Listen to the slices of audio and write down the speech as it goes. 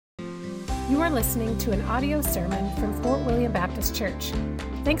You are listening to an audio sermon from Fort William Baptist Church.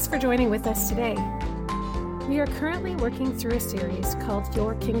 Thanks for joining with us today. We are currently working through a series called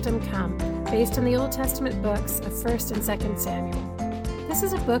Your Kingdom Come, based on the Old Testament books of 1st and 2nd Samuel. This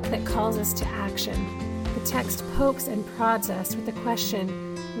is a book that calls us to action. The text pokes and prods us with the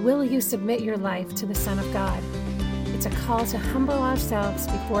question, will you submit your life to the Son of God? It's a call to humble ourselves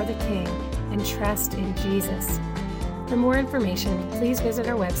before the King and trust in Jesus. For more information, please visit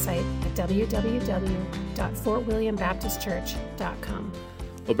our website at www.fortwilliambaptistchurch.com.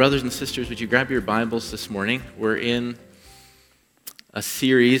 Well, brothers and sisters, would you grab your Bibles this morning? We're in a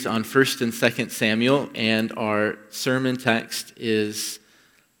series on 1st and 2nd Samuel, and our sermon text is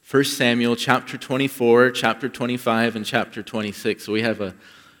 1 Samuel chapter 24, chapter 25, and chapter 26. So we have a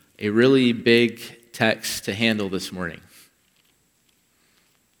really big text to handle this morning.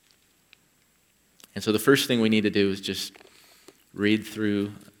 And so the first thing we need to do is just read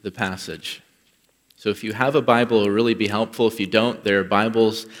through the passage. So if you have a Bible, it will really be helpful. If you don't, there are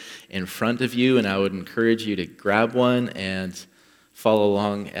Bibles in front of you, and I would encourage you to grab one and follow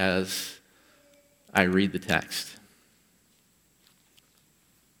along as I read the text.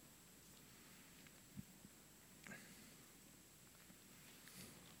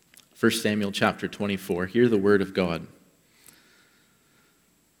 First Samuel chapter 24. Hear the word of God.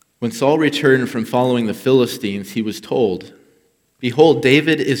 When Saul returned from following the Philistines, he was told, "Behold,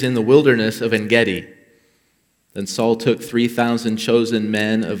 David is in the wilderness of En-gedi." Then Saul took 3,000 chosen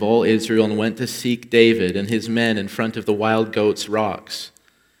men of all Israel and went to seek David and his men in front of the wild goats' rocks.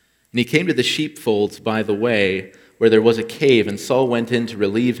 And he came to the sheepfolds by the way, where there was a cave, and Saul went in to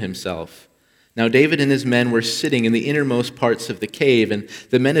relieve himself. Now David and his men were sitting in the innermost parts of the cave, and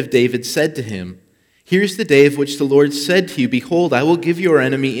the men of David said to him, "Here's the day of which the Lord said to you, Behold, I will give your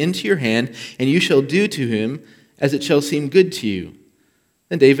enemy into your hand, and you shall do to him as it shall seem good to you."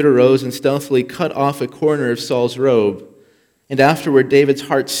 Then David arose and stealthily cut off a corner of Saul's robe. And afterward David's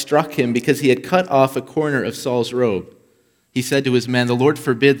heart struck him because he had cut off a corner of Saul's robe. He said to his men, "The Lord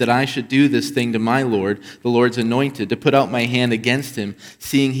forbid that I should do this thing to my Lord, the Lord's anointed, to put out my hand against him,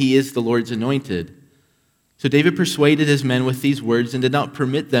 seeing he is the Lord's anointed." So David persuaded his men with these words and did not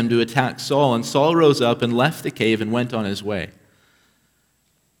permit them to attack Saul. And Saul rose up and left the cave and went on his way.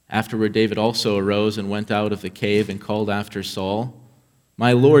 Afterward David also arose and went out of the cave and called after Saul,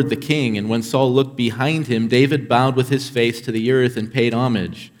 "My Lord the king." And when Saul looked behind him, David bowed with his face to the earth and paid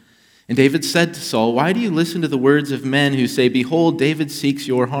homage. And David said to Saul, "Why do you listen to the words of men who say, Behold, David seeks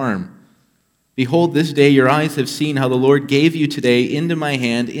your harm? Behold, this day your eyes have seen how the Lord gave you today into my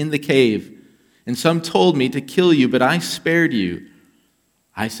hand in the cave. And some told me to kill you, but I spared you.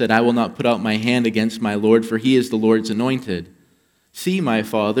 I said, I will not put out my hand against my Lord, for he is the Lord's anointed. See, my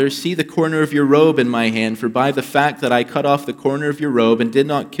father, see the corner of your robe in my hand, for by the fact that I cut off the corner of your robe and did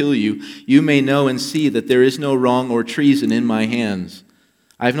not kill you, you may know and see that there is no wrong or treason in my hands.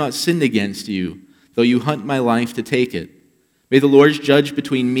 I have not sinned against you, though you hunt my life to take it. May the Lord judge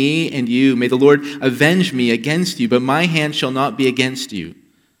between me and you. May the Lord avenge me against you, but my hand shall not be against you.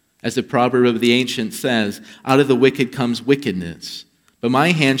 As the proverb of the ancient says, out of the wicked comes wickedness. But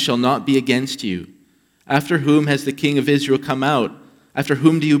my hand shall not be against you. After whom has the king of Israel come out? After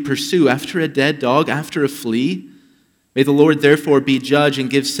whom do you pursue? After a dead dog? After a flea? May the Lord therefore be judge and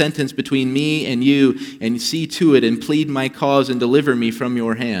give sentence between me and you, and see to it and plead my cause and deliver me from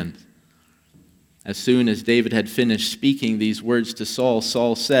your hand." As soon as David had finished speaking these words to Saul,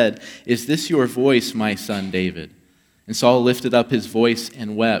 Saul said, "Is this your voice, my son David?" And Saul lifted up his voice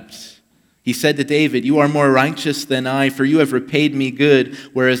and wept. He said to David, "You are more righteous than I, for you have repaid me good,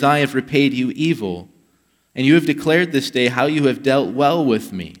 whereas I have repaid you evil. And you have declared this day how you have dealt well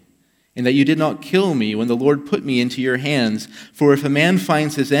with me, and that you did not kill me when the Lord put me into your hands. For if a man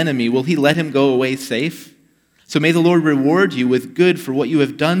finds his enemy, will he let him go away safe? So may the Lord reward you with good for what you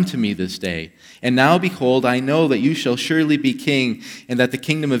have done to me this day. And now, behold, I know that you shall surely be king, and that the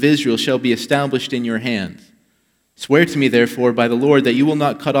kingdom of Israel shall be established in your hand. Swear to me, therefore, by the Lord, that you will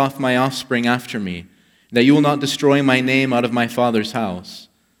not cut off my offspring after me, and that you will not destroy my name out of my father's house."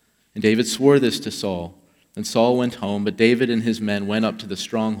 And David swore this to Saul. Then Saul went home, but David and his men went up to the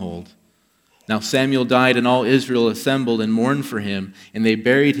stronghold. Now Samuel died, and all Israel assembled and mourned for him, and they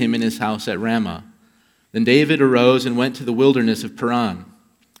buried him in his house at Ramah. Then David arose and went to the wilderness of Paran.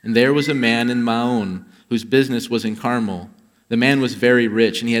 And there was a man in Maon, whose business was in Carmel. The man was very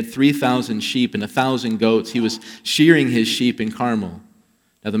rich, and he had 3,000 sheep and 1,000 goats. He was shearing his sheep in Carmel.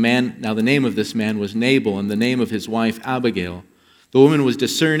 Now the name of this man was Nabal, and the name of his wife Abigail. The woman was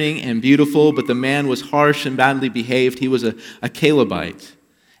discerning and beautiful, but the man was harsh and badly behaved. He was a Calebite.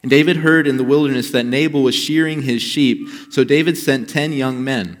 And David heard in the wilderness that Nabal was shearing his sheep, so David sent 10 young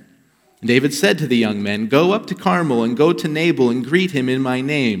men. And David said to the young men, "Go up to Carmel and go to Nabal and greet him in my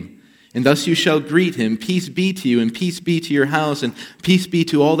name. And thus you shall greet him, peace be to you, and peace be to your house, and peace be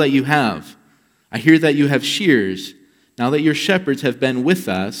to all that you have. I hear that you have shears. Now that your shepherds have been with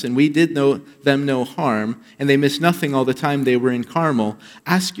us, and we did them no harm, and they missed nothing all the time they were in Carmel,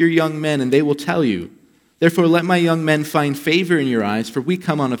 ask your young men, and they will tell you. Therefore let my young men find favor in your eyes, for we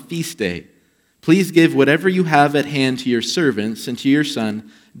come on a feast day. Please give whatever you have at hand to your servants and to your son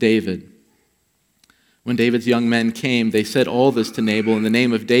David." When David's young men came, they said all this to Nabal in the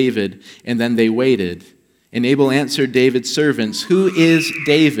name of David, and then they waited. And Nabal answered David's servants, "Who is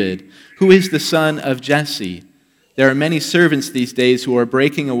David? Who is the son of Jesse? There are many servants these days who are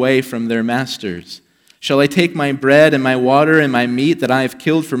breaking away from their masters. Shall I take my bread and my water and my meat that I have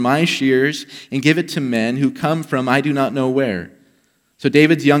killed for my shears and give it to men who come from I do not know where?" So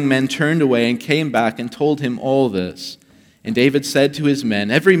David's young men turned away and came back and told him all this. And David said to his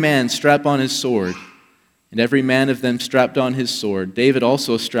men, "Every man strap on his sword." And every man of them strapped on his sword. David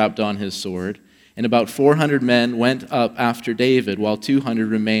also strapped on his sword. And about 400 men went up after David, while 200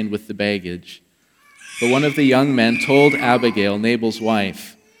 remained with the baggage. But one of the young men told Abigail, Nabal's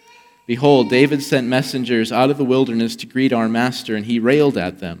wife, "Behold, David sent messengers out of the wilderness to greet our master, and he railed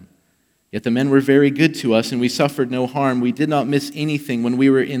at them. Yet the men were very good to us, and we suffered no harm. We did not miss anything when we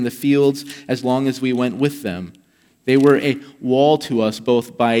were in the fields as long as we went with them. They were a wall to us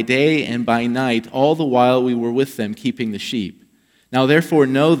both by day and by night, all the while we were with them keeping the sheep. Now therefore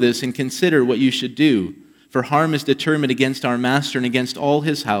know this and consider what you should do, for harm is determined against our master and against all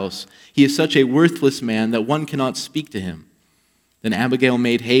his house. He is such a worthless man that one cannot speak to him." Then Abigail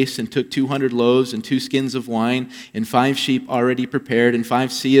made haste and took 200 loaves and 2 skins of wine and 5 sheep already prepared and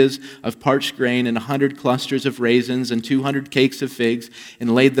 5 seahs of parched grain and 100 clusters of raisins and 200 cakes of figs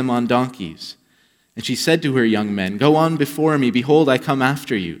and laid them on donkeys. And she said to her young men, "Go on before me, behold, I come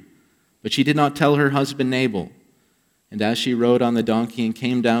after you." But she did not tell her husband Nabal. And as she rode on the donkey and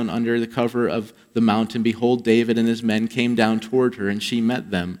came down under the cover of the mountain, behold, David and his men came down toward her, and she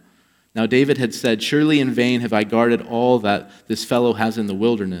met them. Now David had said, "Surely in vain have I guarded all that this fellow has in the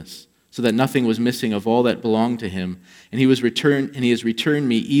wilderness, so that nothing was missing of all that belonged to him, and he has returned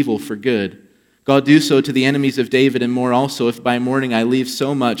me evil for good. God do so to the enemies of David, and more also, if by morning I leave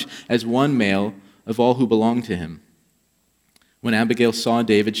so much as one male of all who belong to him." When Abigail saw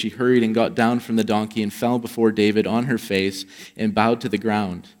David, she hurried and got down from the donkey and fell before David on her face and bowed to the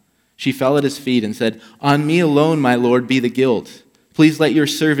ground. She fell at his feet and said, "On me alone, my lord, be the guilt. Please let your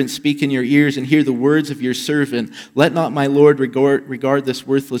servant speak in your ears and hear the words of your servant. Let not my lord regard this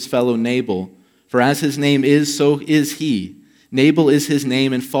worthless fellow Nabal. For as his name is, so is he. Nabal is his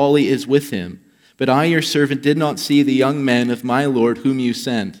name, and folly is with him. But I, your servant, did not see the young men of my lord whom you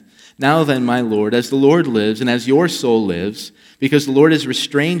sent. Now then, my lord, as the Lord lives and as your soul lives, because the Lord has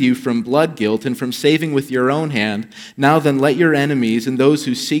restrained you from blood guilt and from saving with your own hand, now then let your enemies and those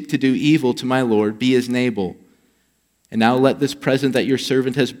who seek to do evil to my lord be as Nabal. And now let this present that your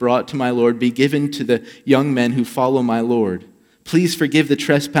servant has brought to my lord be given to the young men who follow my lord. Please forgive the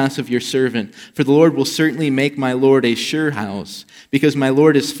trespass of your servant, for the Lord will certainly make my lord a sure house, because my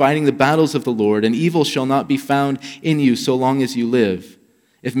lord is fighting the battles of the Lord, and evil shall not be found in you so long as you live.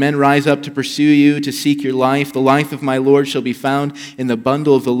 If men rise up to pursue you, to seek your life, the life of my Lord shall be found in the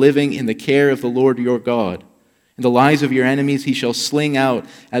bundle of the living in the care of the Lord your God. And the lives of your enemies he shall sling out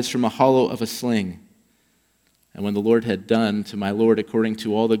as from a hollow of a sling." And when the Lord had done to my Lord according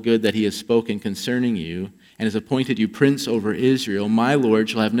to all the good that he has spoken concerning you, and has appointed you prince over Israel, my Lord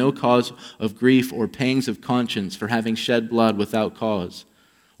shall have no cause of grief or pangs of conscience for having shed blood without cause,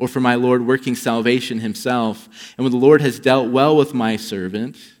 or for my Lord working salvation himself. And when the Lord has dealt well with my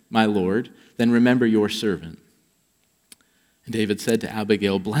servant, my Lord, then remember your servant. And David said to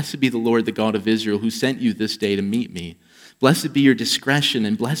Abigail, "Blessed be the Lord, the God of Israel, who sent you this day to meet me. Blessed be your discretion,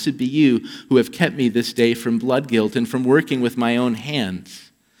 and blessed be you who have kept me this day from blood guilt and from working with my own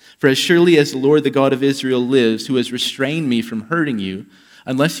hands. For as surely as the Lord, the God of Israel, lives, who has restrained me from hurting you,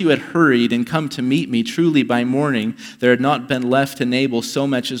 unless you had hurried and come to meet me, truly by morning there had not been left to Nabal so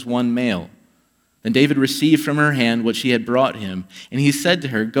much as one male." Then David received from her hand what she had brought him, and he said to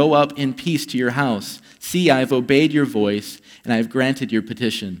her, "Go up in peace to your house. See, I have obeyed your voice, and I have granted your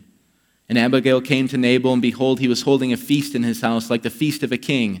petition." And Abigail came to Nabal, and behold, he was holding a feast in his house, like the feast of a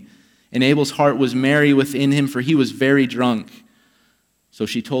king. And Nabal's heart was merry within him, for he was very drunk. So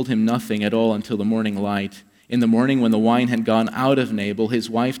she told him nothing at all until the morning light. In the morning, when the wine had gone out of Nabal, his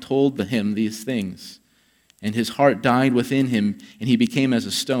wife told him these things. And his heart died within him, and he became as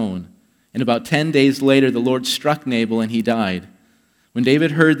a stone. And about 10 days later, the Lord struck Nabal, and he died. When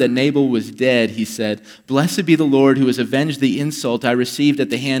David heard that Nabal was dead, he said, "Blessed be the Lord who has avenged the insult I received at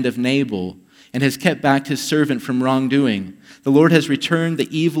the hand of Nabal, and has kept back his servant from wrongdoing. The Lord has returned the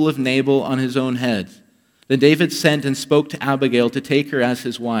evil of Nabal on his own head." Then David sent and spoke to Abigail to take her as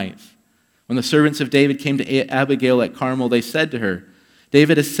his wife. When the servants of David came to Abigail at Carmel, they said to her,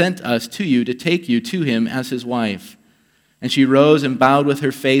 "David has sent us to you to take you to him as his wife." And she rose and bowed with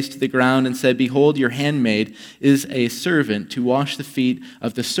her face to the ground and said, "Behold, your handmaid is a servant to wash the feet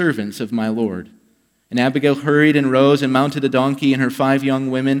of the servants of my Lord." And Abigail hurried and rose and mounted a donkey, and her 5 young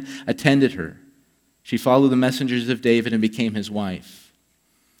women attended her. She followed the messengers of David and became his wife.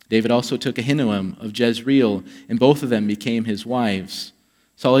 David also took Ahinoam of Jezreel, and both of them became his wives.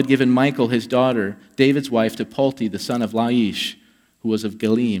 Saul had given Michal, his daughter, David's wife, to Palti, the son of Laish, who was of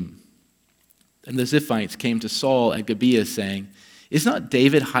Gileam. And the Ziphites came to Saul at Gibeah, saying, "Is not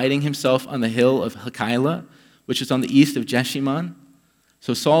David hiding himself on the hill of Hachilah, which is on the east of Jeshimon?"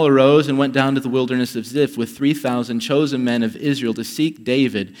 So Saul arose and went down to the wilderness of Ziph with 3,000 chosen men of Israel to seek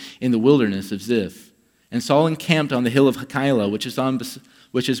David in the wilderness of Ziph. And Saul encamped on the hill of Hachilah,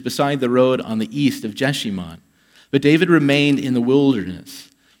 which is beside the road on the east of Jeshimon. But David remained in the wilderness.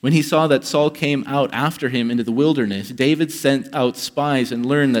 When he saw that Saul came out after him into the wilderness, David sent out spies and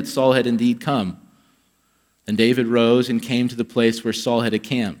learned that Saul had indeed come. Then David rose and came to the place where Saul had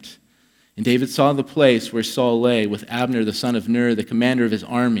encamped. And David saw the place where Saul lay with Abner the son of Ner, the commander of his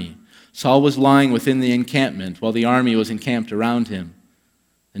army. Saul was lying within the encampment, while the army was encamped around him.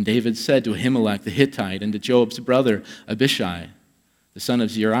 And David said to Ahimelech the Hittite and to Joab's brother Abishai, the son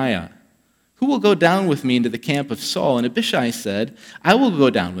of Zeruiah, "Who will go down with me into the camp of Saul?" And Abishai said, "I will go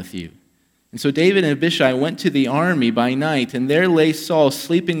down with you." And so David and Abishai went to the army by night, and there lay Saul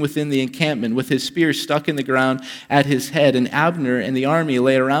sleeping within the encampment with his spear stuck in the ground at his head, and Abner and the army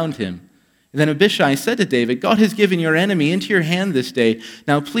lay around him. And then Abishai said to David, "God has given your enemy into your hand this day.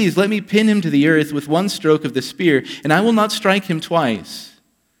 Now please let me pin him to the earth with one stroke of the spear, and I will not strike him twice."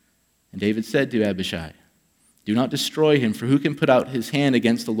 And David said to Abishai, "Do not destroy him, for who can put out his hand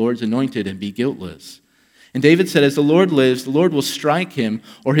against the Lord's anointed and be guiltless?" And David said, "As the Lord lives, the Lord will strike him,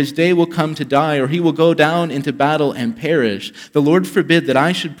 or his day will come to die, or he will go down into battle and perish. The Lord forbid that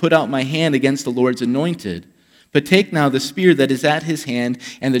I should put out my hand against the Lord's anointed. But take now the spear that is at his hand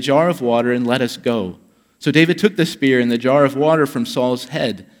and the jar of water, and let us go." So David took the spear and the jar of water from Saul's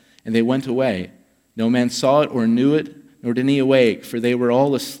head, and they went away. No man saw it or knew it, nor did any awake, for they were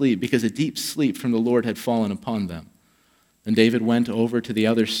all asleep, because a deep sleep from the Lord had fallen upon them. Then David went over to the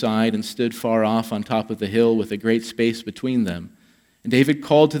other side and stood far off on top of the hill with a great space between them. And David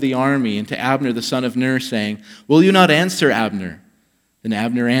called to the army and to Abner the son of Ner, saying, "Will you not answer, Abner?" Then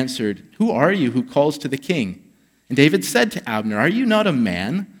Abner answered, "Who are you who calls to the king?" And David said to Abner, "Are you not a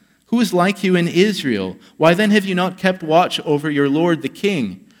man? Who is like you in Israel? Why then have you not kept watch over your lord the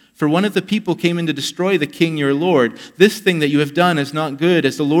king? For one of the people came in to destroy the king your lord. This thing that you have done is not good.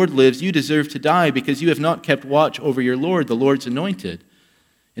 As the Lord lives, you deserve to die, because you have not kept watch over your lord, the Lord's anointed.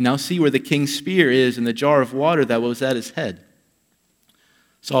 And now see where the king's spear is and the jar of water that was at his head."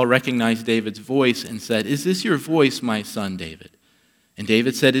 Saul recognized David's voice and said, "Is this your voice, my son David?" And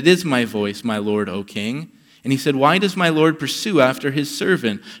David said, "It is my voice, my lord, O king." And he said, "Why does my Lord pursue after his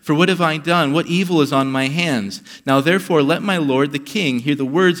servant? For what have I done? What evil is on my hands? Now therefore let my Lord the king hear the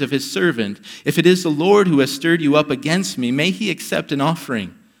words of his servant. If it is the Lord who has stirred you up against me, may he accept an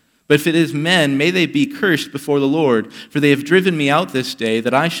offering. But if it is men, may they be cursed before the Lord. For they have driven me out this day,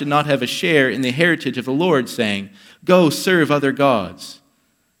 that I should not have a share in the heritage of the Lord, saying, 'Go serve other gods.'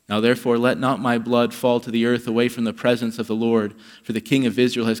 Now therefore let not my blood fall to the earth away from the presence of the Lord, for the king of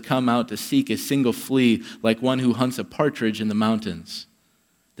Israel has come out to seek a single flea, like one who hunts a partridge in the mountains."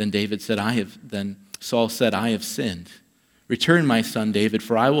 Then Saul said, "I have sinned. Return, my son David,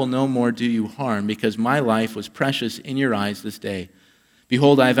 for I will no more do you harm, because my life was precious in your eyes this day.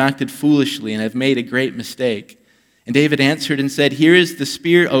 Behold, I have acted foolishly and have made a great mistake." And David answered and said, "Here is the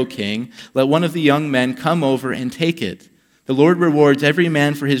spear, O king. Let one of the young men come over and take it. The Lord rewards every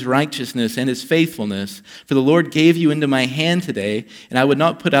man for his righteousness and his faithfulness. For the Lord gave you into my hand today, and I would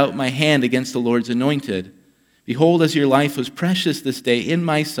not put out my hand against the Lord's anointed. Behold, as your life was precious this day in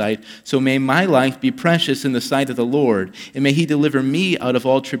my sight, so may my life be precious in the sight of the Lord, and may he deliver me out of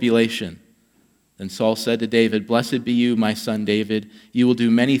all tribulation." Then Saul said to David, "Blessed be you, my son David. You will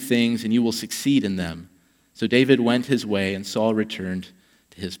do many things, and you will succeed in them." So David went his way, and Saul returned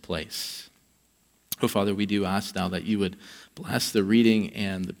to his place. Oh, Father, we do ask now that you would bless the reading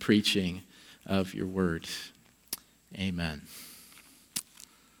and the preaching of your word. Amen.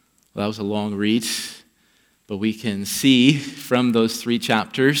 Well, that was a long read, but we can see from those 3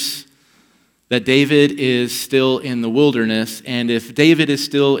 chapters that David is still in the wilderness. And if David is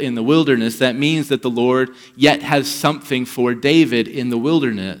still in the wilderness, that means that the Lord yet has something for David in the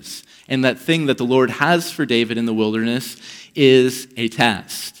wilderness. And that thing that the Lord has for David in the wilderness is a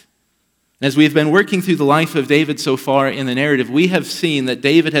test. As we've been working through the life of David so far in the narrative, we have seen that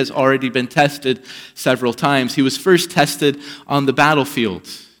David has already been tested several times. He was first tested on the battlefield.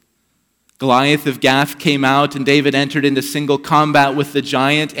 Goliath of Gath came out, and David entered into single combat with the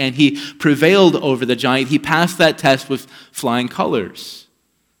giant, and he prevailed over the giant. He passed that test with flying colors.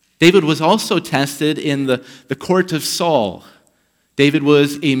 David was also tested in the court of Saul. David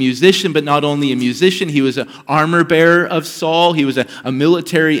was a musician, but not only a musician, he was an armor bearer of Saul. He was a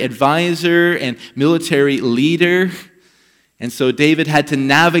military advisor and military leader. And so David had to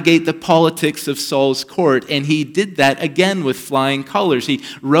navigate the politics of Saul's court, and he did that again with flying colors. He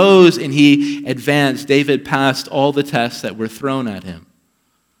rose and he advanced. David passed all the tests that were thrown at him.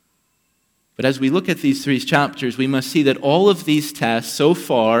 But as we look at these 3 chapters, we must see that all of these tests so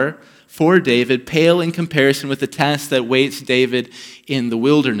far for David pale in comparison with the test that waits David in the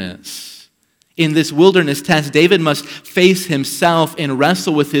wilderness. In this wilderness test, David must face himself and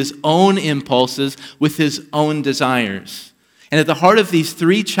wrestle with his own impulses, with his own desires. And at the heart of these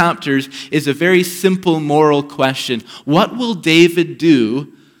 3 chapters is a very simple moral question. What will David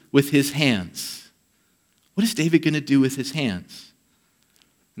do with his hands? What is David going to do with his hands?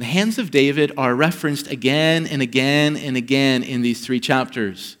 And the hands of David are referenced again and again and again in these 3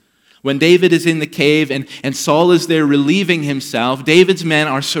 chapters. When David is in the cave and Saul is there relieving himself, David's men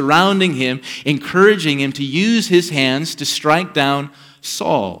are surrounding him, encouraging him to use his hands to strike down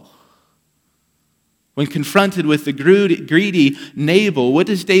Saul. When confronted with the greedy Nabal, what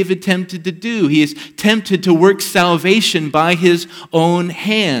is David tempted to do? He is tempted to work salvation by his own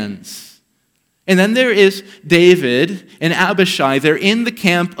hands. And then there is David and Abishai. They're in the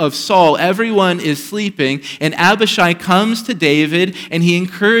camp of Saul. Everyone is sleeping. And Abishai comes to David and he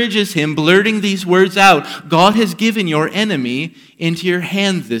encourages him, blurting these words out. God has given your enemy into your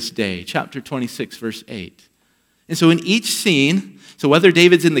hand this day. Chapter 26, verse 8. And so in each scene, so whether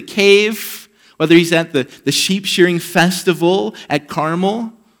David's in the cave, whether he's at the sheep shearing festival at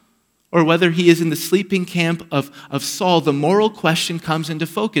Carmel, or whether he is in the sleeping camp of Saul, the moral question comes into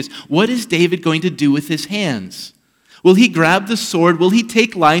focus. What is David going to do with his hands? Will he grab the sword? Will he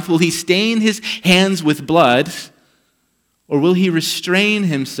take life? Will he stain his hands with blood? Or will he restrain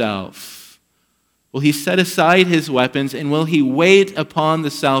himself? Will he set aside his weapons? And will he wait upon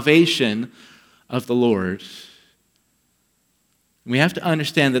the salvation of the Lord? We have to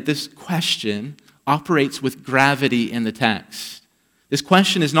understand that this question operates with gravity in the text. This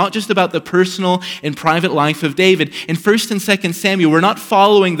question is not just about the personal and private life of David. In 1 and 2 Samuel, we're not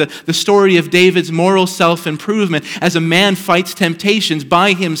following the story of David's moral self-improvement as a man fights temptations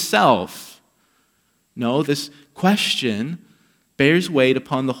by himself. No, this question bears weight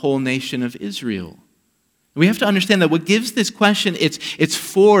upon the whole nation of Israel. We have to understand that what gives this question its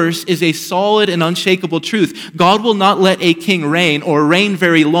force is a solid and unshakable truth. God will not let a king reign or reign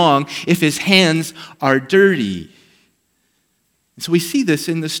very long if his hands are dirty. And so we see this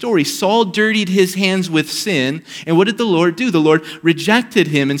in the story. Saul dirtied his hands with sin, and what did the Lord do? The Lord rejected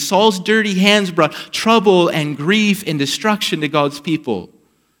him, and Saul's dirty hands brought trouble and grief and destruction to God's people.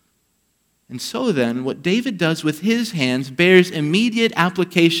 And so then, what David does with his hands bears immediate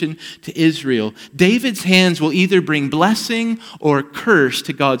application to Israel. David's hands will either bring blessing or curse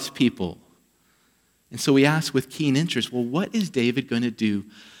to God's people. And so we ask with keen interest, well, what is David going to do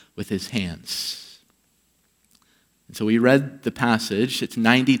with his hands? And so we read the passage. It's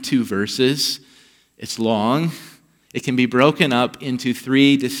 92 verses. It's long. It can be broken up into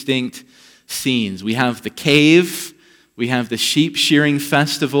 3 distinct scenes. We have the cave, we have the sheep shearing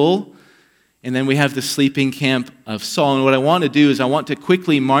festival, and then we have the sleeping camp of Saul. And what I want to do is I want to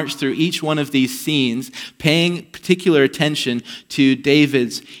quickly march through each one of these scenes, paying particular attention to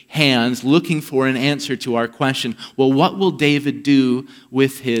David's hands, looking for an answer to our question, well, what will David do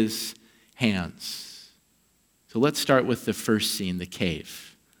with his hands? So let's start with the first scene, the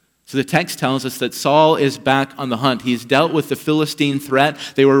cave. So the text tells us that Saul is back on the hunt. He's dealt with the Philistine threat.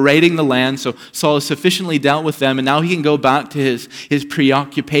 They were raiding the land, so Saul has sufficiently dealt with them, and now he can go back to his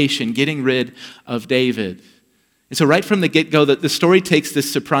preoccupation, getting rid of David. And so right from the get-go, the story takes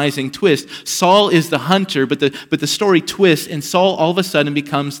this surprising twist. Saul is the hunter, but the story twists, and Saul all of a sudden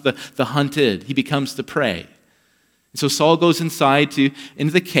becomes the hunted. He becomes the prey. And so Saul goes inside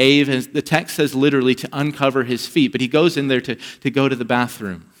into the cave, and the text says literally to uncover his feet, but he goes in there to go to the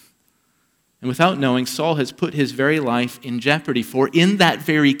bathroom. And without knowing, Saul has put his very life in jeopardy, for in that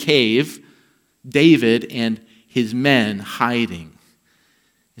very cave, David and his men hiding.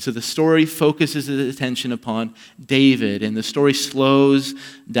 So the story focuses its attention upon David, and the story slows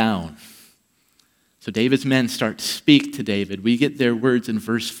down. So David's men start to speak to David. We get their words in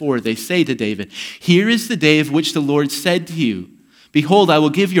verse 4. They say to David, "Here is the day of which the Lord said to you, 'Behold, I will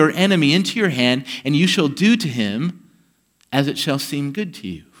give your enemy into your hand, and you shall do to him as it shall seem good to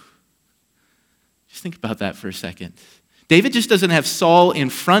you.'" Just think about that for a second. David just doesn't have Saul in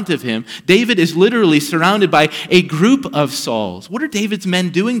front of him. David is literally surrounded by a group of Sauls. What are David's men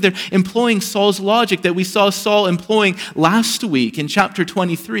doing? They're employing Saul's logic that we saw Saul employing last week in chapter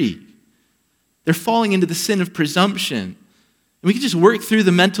 23. They're falling into the sin of presumption. And we can just work through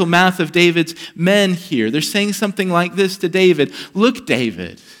the mental math of David's men here. They're saying something like this to David. "Look,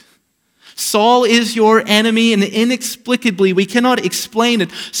 David, Saul is your enemy, and inexplicably, we cannot explain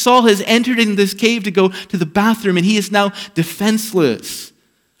it. Saul has entered in this cave to go to the bathroom, and he is now defenseless.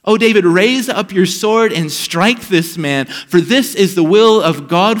 Oh, David, raise up your sword and strike this man, for this is the will of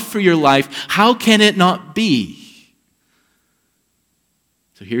God for your life. How can it not be?"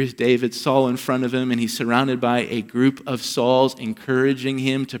 So here's David, Saul in front of him, and he's surrounded by a group of Sauls encouraging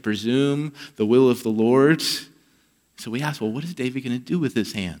him to presume the will of the Lord. So we ask, well, what is David going to do with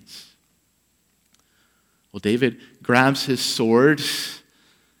his hands? Well, David grabs his sword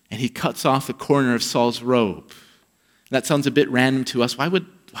and he cuts off the corner of Saul's robe. That sounds a bit random to us. Why would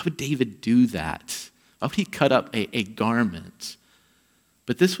David do that? Why would he cut up a garment?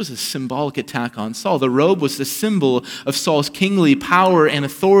 But this was a symbolic attack on Saul. The robe was the symbol of Saul's kingly power and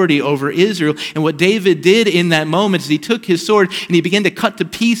authority over Israel. And what David did in that moment is he took his sword and he began to cut to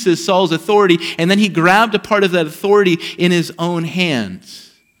pieces Saul's authority, and then he grabbed a part of that authority in his own hands.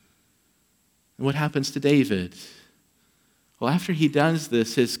 And what happens to David? Well, after he does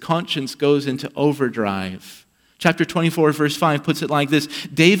this, his conscience goes into overdrive. Chapter 24, verse 5 puts it like this: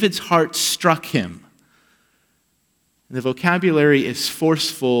 David's heart struck him. And the vocabulary is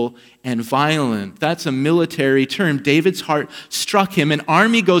forceful and violent. That's a military term. David's heart struck him. An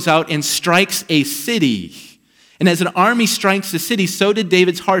army goes out and strikes a city. And as an army strikes a city, so did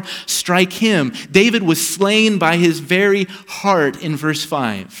David's heart strike him. David was slain by his very heart in verse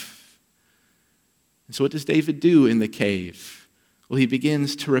 5. And so what does David do in the cave? Well, he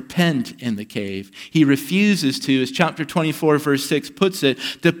begins to repent in the cave. He refuses to, as chapter 24, verse 6 puts it,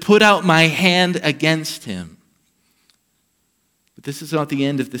 to put out my hand against him. But this is not the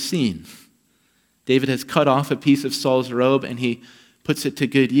end of the scene. David has cut off a piece of Saul's robe and he puts it to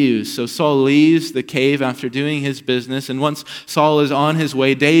good use. So Saul leaves the cave after doing his business, and once Saul is on his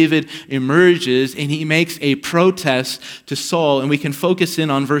way, David emerges and he makes a protest to Saul, and we can focus in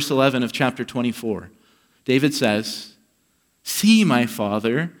on verse 11 of chapter 24. David says, "See, my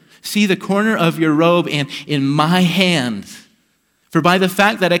father, see the corner of your robe and in my hand. For by the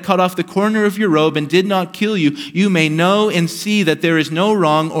fact that I cut off the corner of your robe and did not kill you, you may know and see that there is no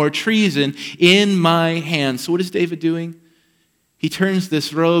wrong or treason in my hand." So what is David doing? He turns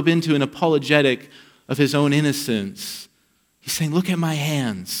this robe into an apologetic of his own innocence. He's saying, "Look at my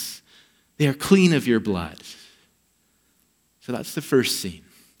hands. They are clean of your blood." So that's the first scene,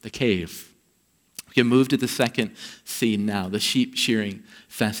 the cave. We can move to the second scene now, the sheep shearing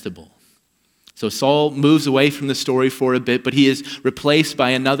festival. So Saul moves away from the story for a bit, but he is replaced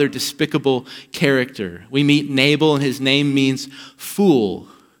by another despicable character. We meet Nabal, and his name means fool.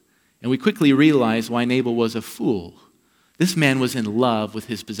 And we quickly realize why Nabal was a fool. This man was in love with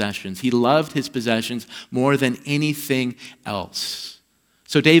his possessions. He loved his possessions more than anything else.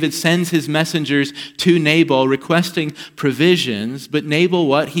 So David sends his messengers to Nabal requesting provisions, but Nabal,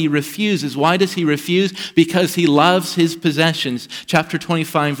 what? He refuses. Why does he refuse? Because he loves his possessions. Chapter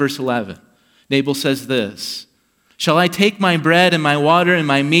 25, verse 11. Nabal says this: "Shall I take my bread and my water and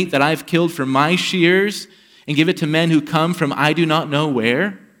my meat that I've killed from my shears and give it to men who come from I do not know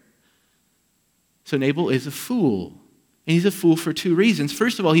where?" So Nabal is a fool. And he's a fool for two reasons.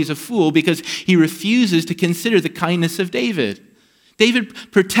 First of all, he's a fool because he refuses to consider the kindness of David. David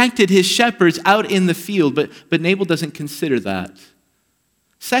protected his shepherds out in the field, but Nabal doesn't consider that.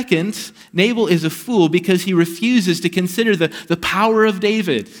 Second, Nabal is a fool because he refuses to consider the power of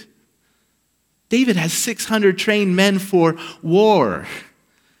David. David has 600 trained men for war,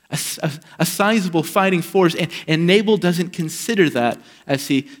 a sizable fighting force, and Nabal doesn't consider that as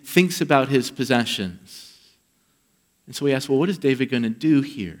he thinks about his possessions. And so we ask, well, what is David going to do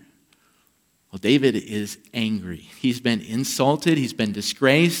here? Well, David is angry. He's been insulted. He's been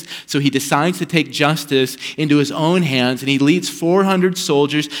disgraced. So he decides to take justice into his own hands, and he leads 400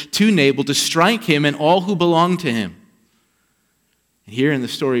 soldiers to Nabal to strike him and all who belong to him. And here in the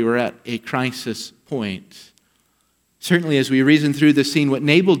story, we're at a crisis point. Certainly, as we reason through the scene, what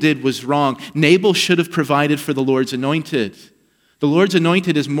Nabal did was wrong. Nabal should have provided for the Lord's anointed. The Lord's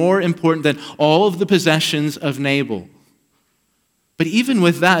anointed is more important than all of the possessions of Nabal. But even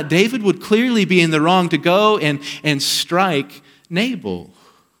with that, David would clearly be in the wrong to go and strike Nabal.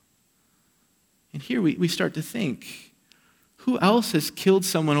 And here we start to think, who else has killed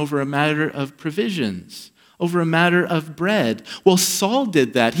someone over a matter of provisions, over a matter of bread? Well, Saul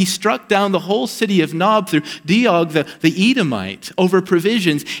did that. He struck down the whole city of Nob through Doeg, the Edomite, over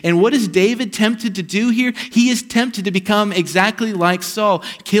provisions. And what is David tempted to do here? He is tempted to become exactly like Saul,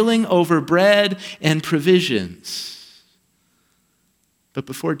 killing over bread and provisions. But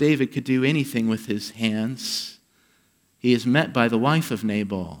before David could do anything with his hands, he is met by the wife of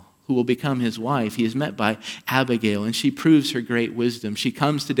Nabal, who will become his wife. He is met by Abigail, and she proves her great wisdom. She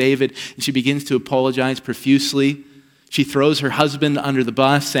comes to David, and she begins to apologize profusely. She throws her husband under the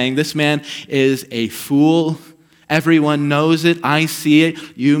bus, saying, "This man is a fool. Everyone knows it. I see it.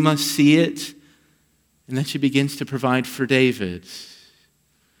 You must see it." And then she begins to provide for David.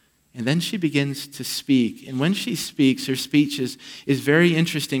 And then she begins to speak. And when she speaks, her speech is very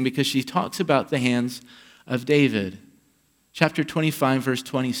interesting because she talks about the hands of David. Chapter 25, verse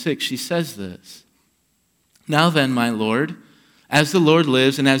 26, she says this. "Now then, my Lord, as the Lord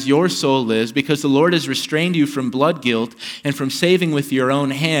lives and as your soul lives, because the Lord has restrained you from blood guilt and from saving with your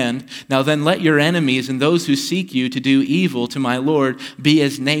own hand, now then let your enemies and those who seek you to do evil to my Lord be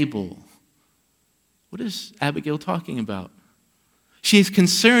as Nabal." What is Abigail talking about? She is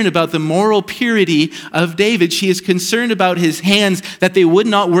concerned about the moral purity of David. She is concerned about his hands, that they would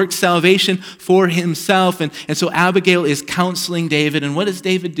not work salvation for himself. And so Abigail is counseling David. And what does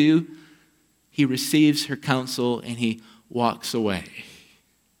David do? He receives her counsel and he walks away.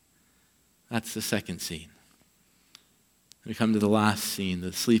 That's the second scene. We come to the last scene,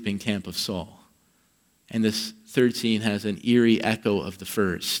 the sleeping camp of Saul. And this third scene has an eerie echo of the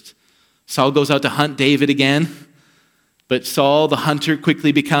first. Saul goes out to hunt David again. But Saul, the hunter,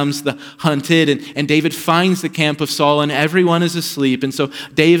 quickly becomes the hunted, and David finds the camp of Saul, and everyone is asleep. And so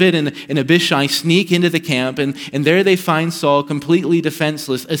David and Abishai sneak into the camp, and there they find Saul completely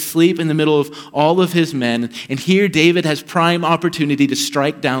defenseless, asleep in the middle of all of his men. And here David has prime opportunity to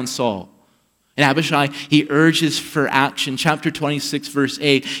strike down Saul. And Abishai, he urges for action. Chapter 26, verse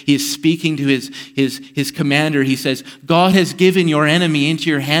 8, he is speaking to his commander. He says, "God has given your enemy into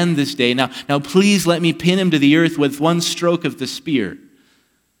your hand this day. Now please let me pin him to the earth with one stroke of the spear."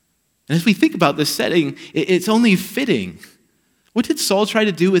 And as we think about this setting, it's only fitting. What did Saul try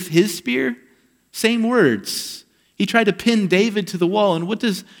to do with his spear? Same words. He tried to pin David to the wall. And what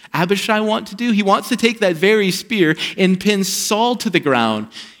does Abishai want to do? He wants to take that very spear and pin Saul to the ground.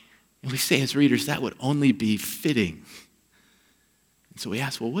 And we say as readers, that would only be fitting. And so we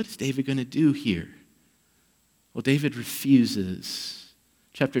ask, well, what is David going to do here? Well, David refuses.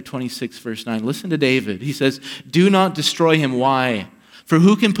 Chapter 26, verse 9. Listen to David. He says, "Do not destroy him." Why? "For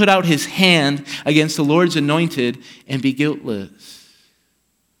who can put out his hand against the Lord's anointed and be guiltless?"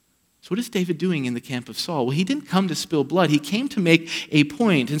 So what is David doing in the camp of Saul? Well, he didn't come to spill blood. He came to make a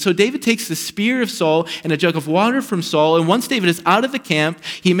point. And so David takes the spear of Saul and a jug of water from Saul. And once David is out of the camp,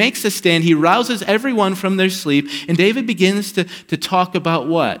 he makes a stand. He rouses everyone from their sleep. And David begins to talk about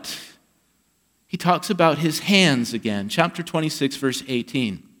what? He talks about his hands again. Chapter 26, verse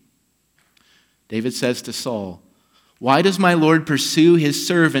 18. David says to Saul, "Why does my Lord pursue his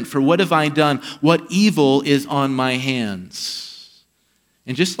servant? For what have I done? What evil is on my hands?"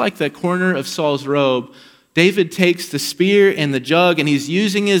 And just like the corner of Saul's robe, David takes the spear and the jug, and he's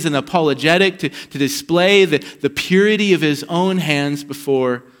using it as an apologetic to display the purity of his own hands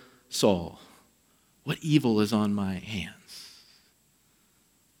before Saul. What evil is on my hands?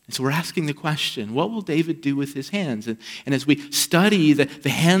 And so we're asking the question, what will David do with his hands? And as we study the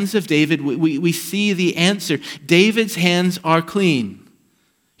hands of David, we see the answer. David's hands are clean.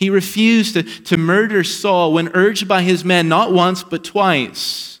 He refused to murder Saul when urged by his men, not once, but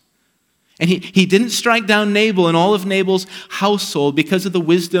twice. And he didn't strike down Nabal and all of Nabal's household because of the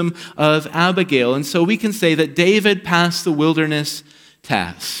wisdom of Abigail. And so we can say that David passed the wilderness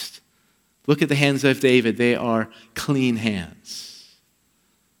test. Look at the hands of David. They are clean hands.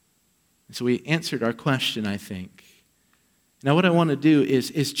 And so we answered our question, I think. Now what I want to do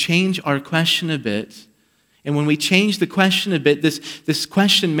is change our question a bit. And when we change the question a bit, this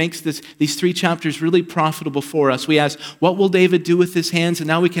question makes these 3 chapters really profitable for us. We ask, what will David do with his hands? And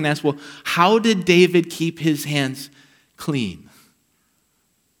now we can ask, well, how did David keep his hands clean?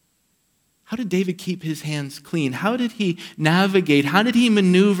 How did David keep his hands clean? How did he navigate? How did he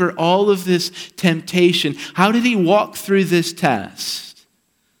maneuver all of this temptation? How did he walk through this test?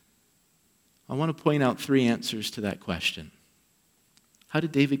 I want to point out 3 answers to that question. How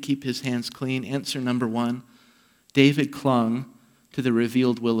did David keep his hands clean? Answer number 1, David clung to the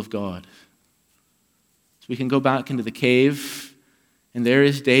revealed will of God. So we can go back into the cave, and there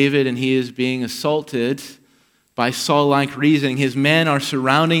is David, and he is being assaulted by Saul-like reasoning. His men are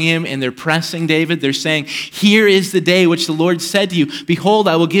surrounding him, and they're pressing David. They're saying, "Here is the day which the Lord said to you, behold,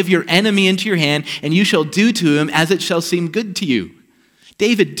 I will give your enemy into your hand, and you shall do to him as it shall seem good to you."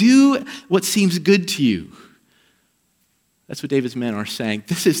 David, do what seems good to you. That's what David's men are saying.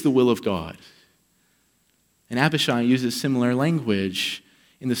 This is the will of God. And Abishai uses similar language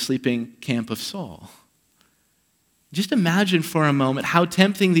in the sleeping camp of Saul. Just imagine for a moment how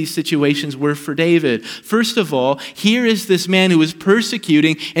tempting these situations were for David. First of all, here is this man who is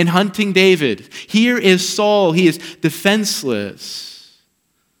persecuting and hunting David. Here is Saul. He is defenseless.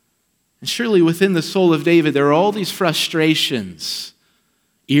 And surely within the soul of David, there are all these frustrations,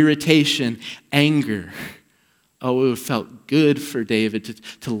 irritation, anger. Oh, it felt good for David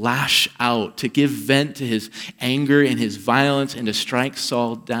to lash out, to give vent to his anger and his violence and to strike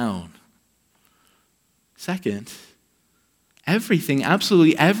Saul down. Second, everything,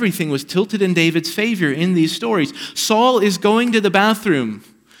 absolutely everything was tilted in David's favor in these stories. Saul is going to the bathroom.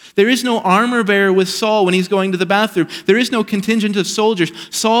 There is no armor bearer with Saul when he's going to the bathroom. There is no contingent of soldiers.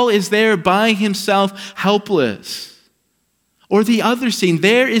 Saul is there by himself, helpless. Or the other scene,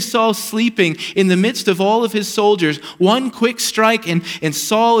 there is Saul sleeping in the midst of all of his soldiers. One quick strike and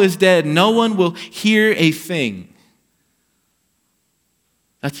Saul is dead. No one will hear a thing.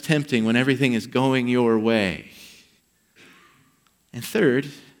 That's tempting when everything is going your way. And third,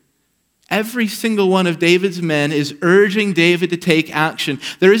 every single one of David's men is urging David to take action.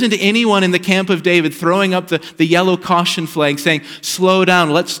 There isn't anyone in the camp of David throwing up the yellow caution flag saying, "Slow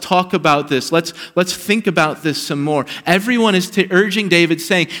down, let's talk about this. Let's think about this some more." Everyone is urging David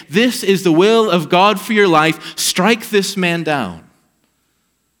saying, "This is the will of God for your life. Strike this man down."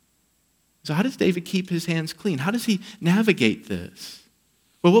 So how does David keep his hands clean? How does he navigate this?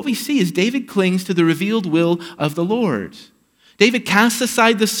 Well, what we see is David clings to the revealed will of the Lord. David casts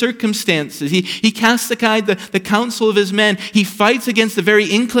aside the circumstances. He casts aside the counsel of his men. He fights against the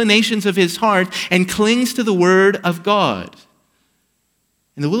very inclinations of his heart and clings to the word of God.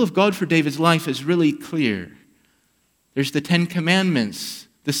 And the will of God for David's life is really clear. There's the 10 Commandments.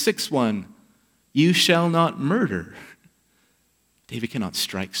 The 6th one, you shall not murder. David cannot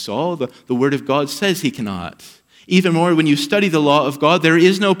strike Saul. The word of God says he cannot. Even more, when you study the law of God, there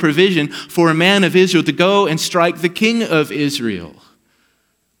is no provision for a man of Israel to go and strike the king of Israel.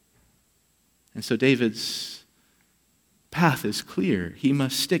 And so David's path is clear. He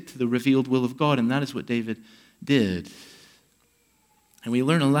must stick to the revealed will of God, and that is what David did. And we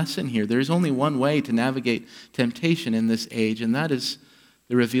learn a lesson here. There is only one way to navigate temptation in this age, and that is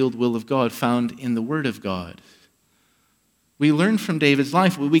the revealed will of God found in the Word of God. We learn from David's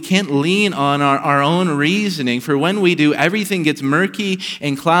life, we can't lean on our own reasoning, for when we do, everything gets murky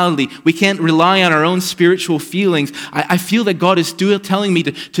and cloudy. We can't rely on our own spiritual feelings. I feel that God is telling me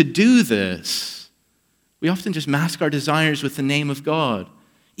to do this. We often just mask our desires with the name of God.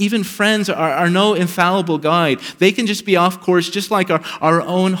 Even friends are no infallible guide. They can just be off course, just like our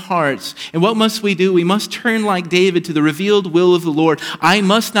own hearts. And what must we do? We must turn like David to the revealed will of the Lord. I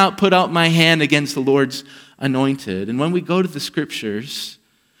must not put out my hand against the Lord's anointed. And when we go to the scriptures,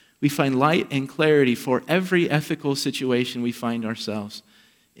 we find light and clarity for every ethical situation we find ourselves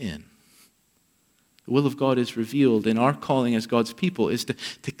in. The will of God is revealed, and our calling as God's people is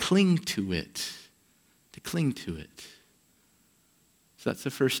to cling to it. To cling to it. So that's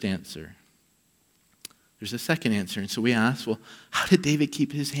the first answer. There's a second answer. And so we ask, well, how did David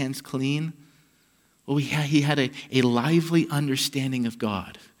keep his hands clean? Well, he had a lively understanding of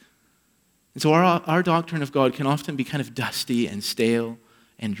God. And so our doctrine of God can often be kind of dusty and stale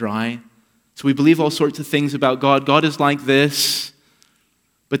and dry. So we believe all sorts of things about God. God is like this.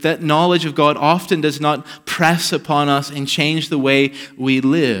 But that knowledge of God often does not press upon us and change the way we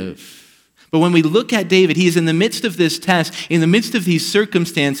live. But when we look at David, he is in the midst of this test, in the midst of these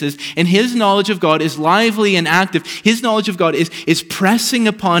circumstances, and his knowledge of God is lively and active. His knowledge of God is pressing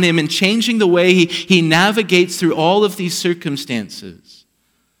upon him and changing the way he navigates through all of these circumstances.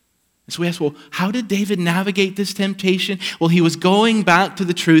 And so we ask, well, how did David navigate this temptation? Well, he was going back to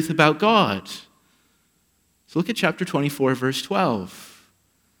the truth about God. So look at chapter 24, verse 12.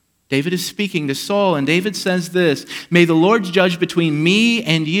 David is speaking to Saul, and David says this, "May the Lord judge between me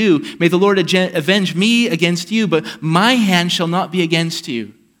and you. May the Lord avenge me against you, but my hand shall not be against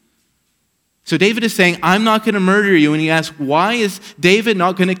you." So David is saying, I'm not going to murder you. And he asks, why is David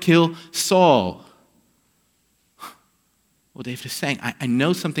not going to kill Saul? Well, David is saying, I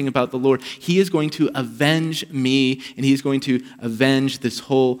know something about the Lord. He is going to avenge me, and he is going to avenge this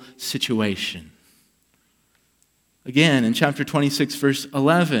whole situation. Again, in chapter 26, verse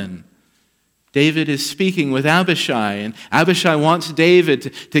 11, David is speaking with Abishai, and Abishai wants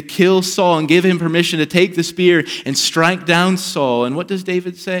David to kill Saul and give him permission to take the spear and strike down Saul. And what does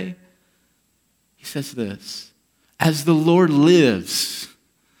David say? He says this, "As the Lord lives,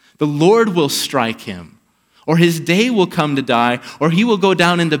 the Lord will strike him, or his day will come to die, or he will go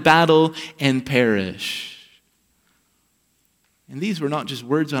down into battle and perish." And these were not just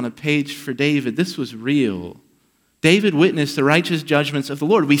words on a page for David. This was real. David witnessed the righteous judgments of the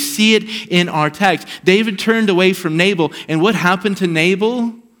Lord. We see it in our text. David turned away from Nabal, and what happened to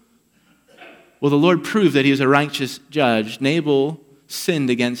Nabal? Well, the Lord proved that he was a righteous judge. Nabal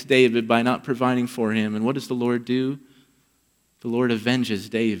sinned against David by not providing for him, and what does the Lord do? The Lord avenges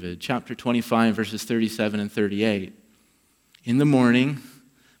David. Chapter 25, verses 37 and 38. In the morning,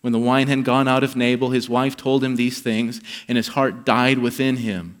 when the wine had gone out of Nabal, his wife told him these things, and his heart died within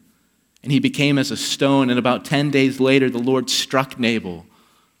him. And he became as a stone, and about 10 days later, the Lord struck Nabal,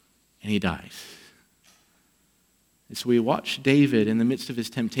 and he died. And so we watch David in the midst of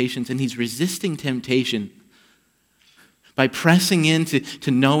his temptations, and he's resisting temptation by pressing into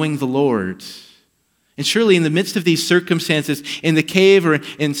knowing the Lord. And surely in the midst of these circumstances, in the cave or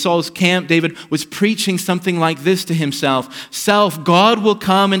in Saul's camp, David was preaching something like this to himself. Self, God will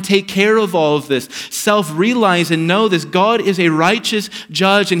come and take care of all of this. Self, realize and know this. God is a righteous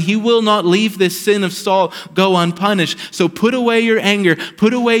judge, and he will not leave this sin of Saul go unpunished. So put away your anger,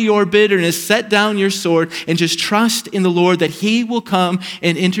 put away your bitterness, set down your sword, and just trust in the Lord that he will come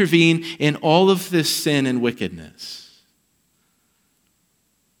and intervene in all of this sin and wickedness.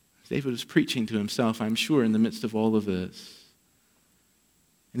 David was preaching to himself, I'm sure, in the midst of all of this.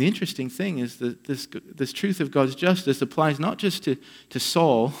 And the interesting thing is that this truth of God's justice applies not just to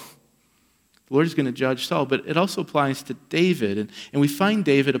Saul. The Lord is going to judge Saul, but it also applies to David. And we find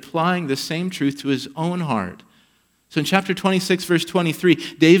David applying the same truth to his own heart. So in chapter 26, verse 23,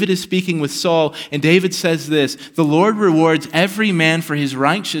 David is speaking with Saul, and David says this, "The Lord rewards every man for his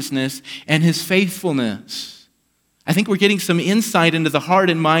righteousness and his faithfulness." I think we're getting some insight into the heart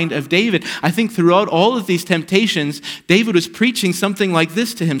and mind of David. I think throughout all of these temptations, David was preaching something like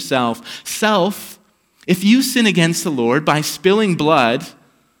this to himself. Self, if you sin against the Lord by spilling blood,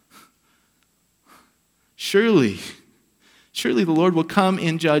 surely the Lord will come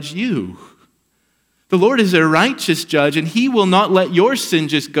and judge you. The Lord is a righteous judge, and he will not let your sin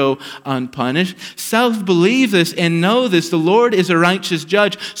just go unpunished. Self, believe this and know this. The Lord is a righteous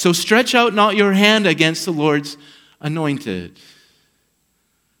judge, so stretch out not your hand against the Lord's anointed.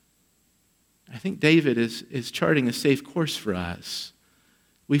 I think David is charting a safe course for us.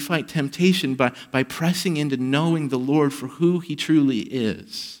 We fight temptation by pressing into knowing the Lord for who he truly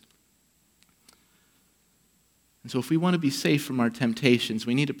is. And so if we want to be safe from our temptations,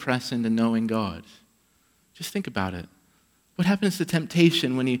 we need to press into knowing God. Just think about it. What happens to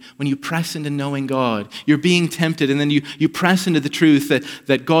temptation when you press into knowing God? You're being tempted, and then you press into the truth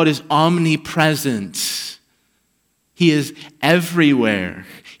that God is omnipresent. He is everywhere.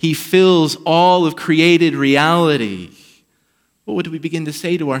 He fills all of created reality. What do we begin to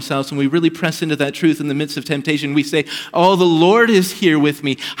say to ourselves when we really press into that truth in the midst of temptation? We say, "Oh, the Lord is here with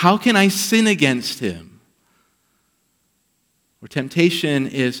me. How can I sin against him?" Or temptation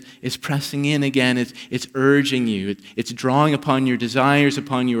is pressing in again. It's urging you. It's drawing upon your desires,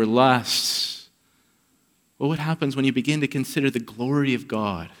 upon your lusts. Well, what happens when you begin to consider the glory of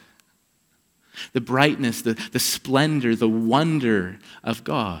God? The brightness, the splendor, the wonder of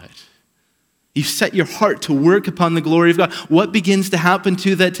God. You've set your heart to work upon the glory of God. What begins to happen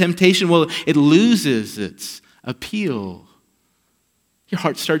to that temptation? Well, it loses its appeal. Your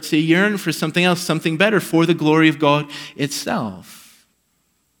heart starts to yearn for something else, something better, for the glory of God itself.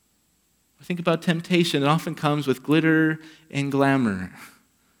 Think about temptation. It often comes with glitter and glamour.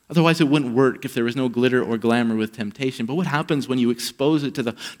 Otherwise, it wouldn't work if there was no glitter or glamour with temptation. But what happens when you expose it to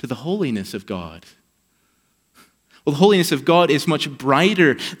the holiness of God? Well, the holiness of God is much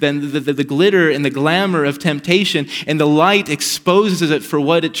brighter than the glitter and the glamour of temptation, and the light exposes it for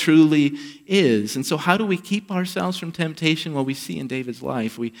what it truly is. And so how do we keep ourselves from temptation? Well, we see in David's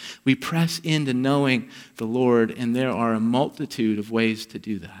life, we press into knowing the Lord, and there are a multitude of ways to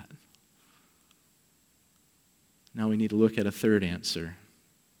do that. Now we need to look at a third answer.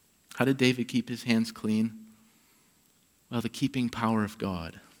 How did David keep his hands clean? Well, the keeping power of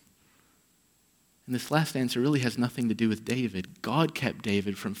God. And this last answer really has nothing to do with David. God kept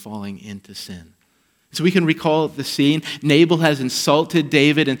David from falling into sin. So we can recall the scene. Nabal has insulted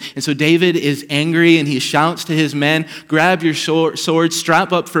David, and so David is angry, and he shouts to his men, "Grab your sword,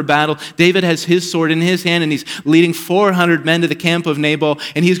 strap up for battle." David has his sword in his hand, and he's leading 400 men to the camp of Nabal,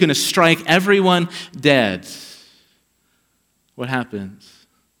 and he's going to strike everyone dead. what happens?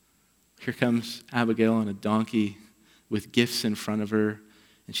 Here comes Abigail on a donkey with gifts in front of her,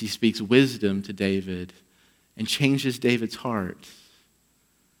 and she speaks wisdom to David and changes David's heart.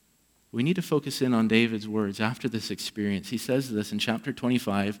 We need to focus in on David's words after this experience. He says this in chapter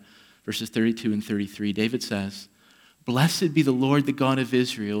 25, verses 32 and 33. David says, "Blessed be the Lord, the God of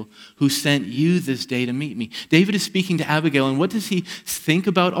Israel, who sent you this day to meet me." David is speaking to Abigail, and what does he think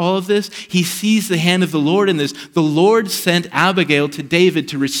about all of this? He sees the hand of the Lord in this. The Lord sent Abigail to David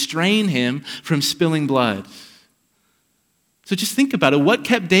to restrain him from spilling blood. So just think about it. What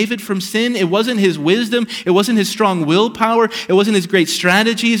kept David from sin? It wasn't his wisdom. It wasn't his strong willpower. It wasn't his great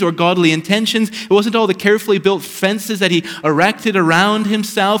strategies or godly intentions. It wasn't all the carefully built fences that he erected around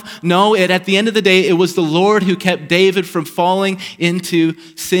himself. No, at the end of the day, it was the Lord who kept David from falling into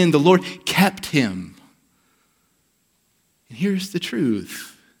sin. The Lord kept him. And here's the truth.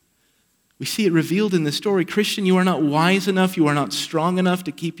 We see it revealed in this story. Christian, you are not wise enough. You are not strong enough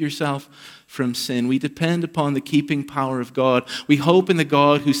to keep yourself from sin. We depend upon the keeping power of God. We hope in the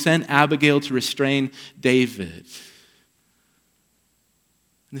God who sent Abigail to restrain David.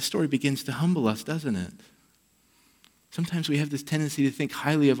 And the story begins to humble us, doesn't it? Sometimes we have this tendency to think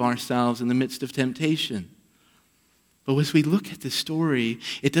highly of ourselves in the midst of temptation. But as we look at this story,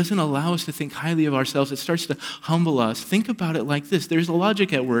 it doesn't allow us to think highly of ourselves. It starts to humble us. Think about it like this. There's a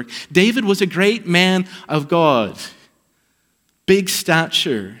logic at work. David was a great man of God. Big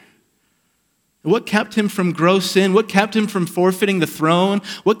stature. What kept him from gross sin? What kept him from forfeiting the throne?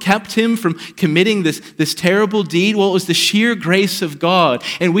 What kept him from committing this terrible deed? Well, it was the sheer grace of God.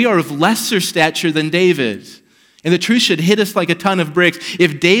 And we are of lesser stature than David. And the truth should hit us like a ton of bricks.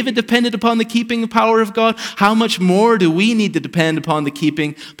 If David depended upon the keeping power of God, how much more do we need to depend upon the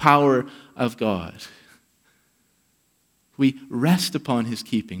keeping power of God? We rest upon his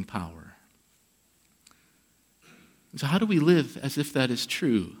keeping power. So how do we live as if that is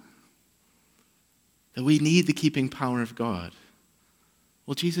true? That we need the keeping power of God?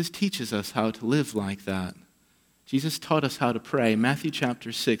 Well, Jesus teaches us how to live like that. Jesus taught us how to pray. Matthew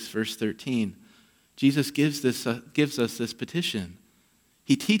chapter 6, verse 13. Jesus gives us this petition.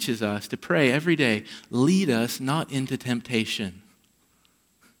 He teaches us to pray every day, lead us not into temptation.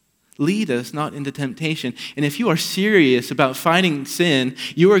 Lead us not into temptation. And if you are serious about fighting sin,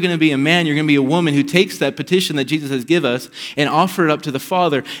 you are going to be a man, you're going to be a woman who takes that petition that Jesus has given us and offer it up to the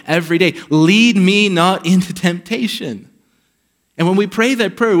Father every day. Lead me not into temptation. And when we pray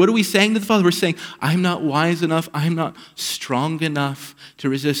that prayer, what are we saying to the Father? We're saying, I'm not wise enough, I'm not strong enough to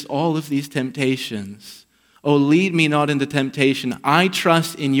resist all of these temptations. Oh, lead me not into temptation. I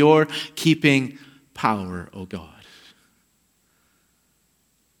trust in your keeping power, oh God.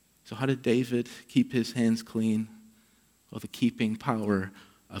 So how did David keep his hands clean? Well, the keeping power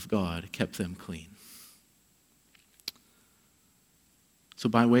of God kept them clean. So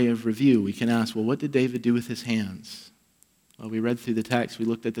by way of review, we can ask, well, what did David do with his hands? Well, we read through the text, we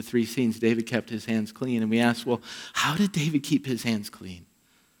looked at the three scenes. David kept his hands clean, and we asked, well, how did David keep his hands clean?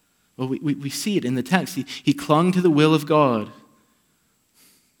 Well, we see it in the text. He clung to the will of God.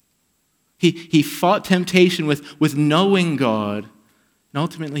 He fought temptation with knowing God, and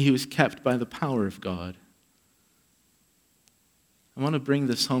ultimately he was kept by the power of God. I want to bring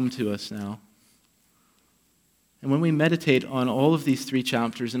this home to us now. And when we meditate on all of these three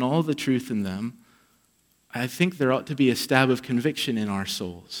chapters and all the truth in them, I think there ought to be a stab of conviction in our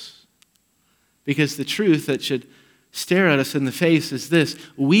souls. Because the truth that should stare at us in the face is this: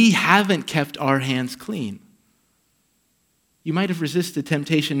 we haven't kept our hands clean. You might have resisted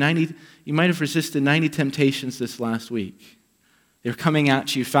 90 temptations this last week. They're coming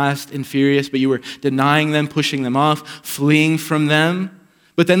at you fast and furious, but you were denying them, pushing them off, fleeing from them.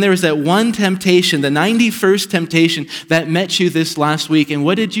 But then there was that one temptation, the 91st temptation that met you this last week. And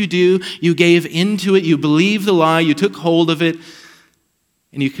what did you do? You gave into it. You believed the lie. You took hold of it.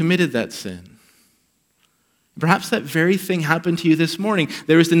 And you committed that sin. Perhaps that very thing happened to you this morning.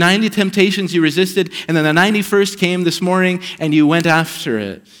 There was the 90 temptations you resisted, and then the 91st came this morning, and you went after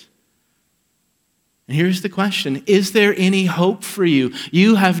it. And here's the question: is there any hope for you?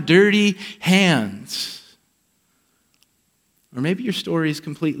 You have dirty hands. Or maybe your story is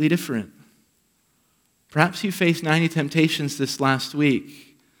completely different. Perhaps you faced 90 temptations this last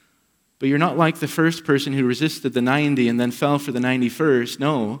week, but you're not like the first person who resisted the 90 and then fell for the 91st.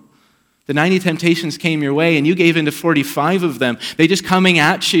 No. The 90 temptations came your way and you gave in to 45 of them. They just coming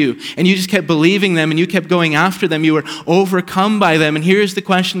at you and you just kept believing them and you kept going after them. You were overcome by them. And here's the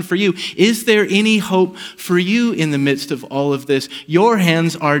question for you: is there any hope for you in the midst of all of this? Your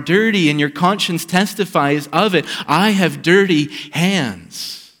hands are dirty and your conscience testifies of it. I have dirty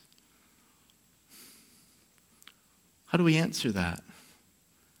hands. How do we answer that?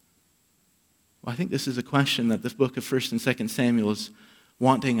 Well, I think this is a question that the book of 1st and 2nd Samuel is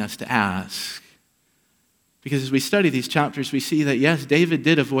wanting us to ask. Because as we study these chapters, we see that, yes, David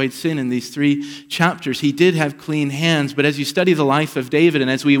did avoid sin in these 3 chapters. He did have clean hands. But as you study the life of David, and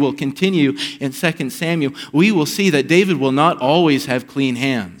as we will continue in 2 Samuel, we will see that David will not always have clean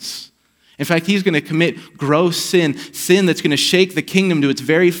hands. In fact, he's going to commit gross sin that's going to shake the kingdom to its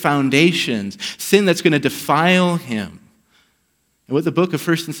very foundations, sin that's going to defile him. And what the book of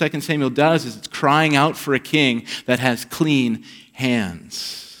 1st and 2nd Samuel does is it's crying out for a king that has clean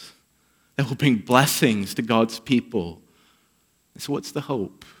hands, that will bring blessings to God's people. And so what's the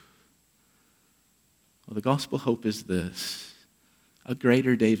hope? Well, the gospel hope is this. A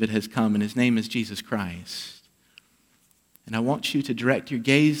greater David has come, and his name is Jesus Christ. And I want you to direct your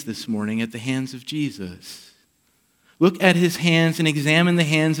gaze this morning at the hands of Jesus. Look at his hands and examine the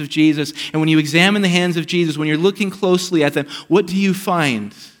hands of Jesus. And when you examine the hands of Jesus, when you're looking closely at them, what do you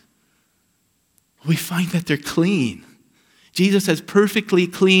find? We find that they're clean. Jesus has perfectly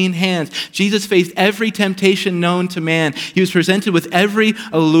clean hands. Jesus faced every temptation known to man. He was presented with every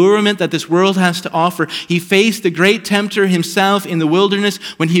allurement that this world has to offer. He faced the great tempter himself in the wilderness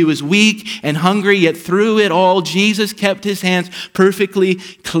when he was weak and hungry, yet through it all, Jesus kept his hands perfectly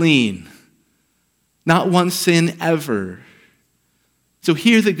clean. Not one sin ever. So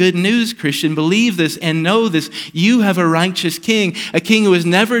hear the good news, Christian. Believe this and know this. You have a righteous king, a king who has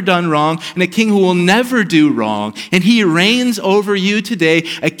never done wrong, and a king who will never do wrong. And he reigns over you today,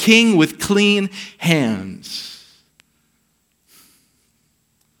 a king with clean hands.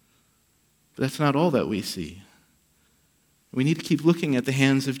 But that's not all that we see. We need to keep looking at the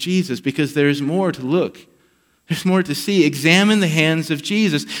hands of Jesus because there's more to look. There's more to see. Examine the hands of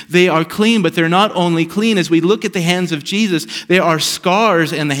Jesus. They are clean, but they're not only clean. As we look at the hands of Jesus, there are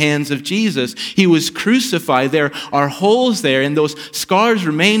scars in the hands of Jesus. He was crucified. There are holes there, and those scars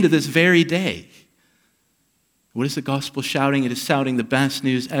remain to this very day. What is the gospel shouting? It is shouting the best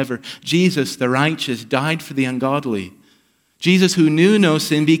news ever. Jesus, the righteous, died for the ungodly. Jesus, who knew no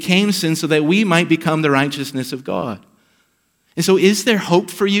sin, became sin so that we might become the righteousness of God. And so is there hope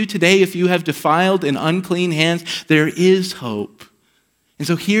for you today if you have defiled and unclean hands? There is hope. And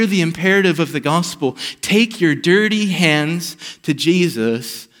so hear the imperative of the gospel. Take your dirty hands to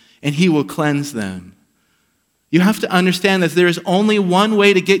Jesus and he will cleanse them. You have to understand that there is only one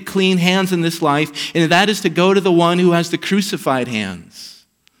way to get clean hands in this life, and that is to go to the one who has the crucified hands.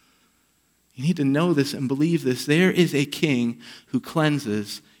 You need to know this and believe this. There is a king who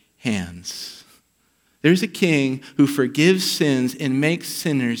cleanses hands. There's a king who forgives sins and makes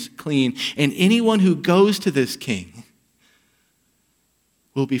sinners clean. And anyone who goes to this king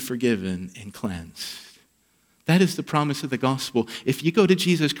will be forgiven and cleansed. That is the promise of the gospel. If you go to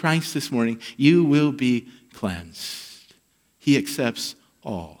Jesus Christ this morning, you will be cleansed. He accepts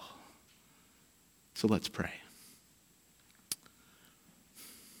all. So let's pray.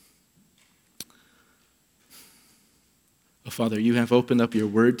 Oh, Father, you have opened up your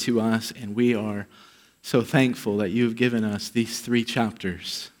word to us, and we are so thankful that you have given us these 3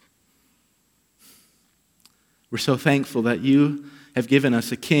 chapters. We're so thankful that you have given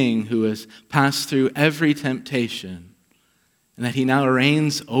us a king who has passed through every temptation and that he now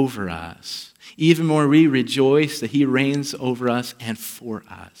reigns over us. Even more, we rejoice that he reigns over us and for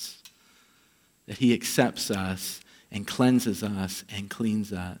us, that he accepts us and cleanses us and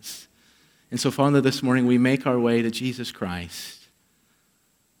cleans us. And so, Father, this morning we make our way to Jesus Christ.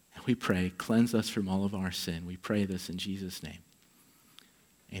 We pray, cleanse us from all of our sin. We pray this in Jesus' name.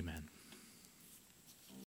 Amen.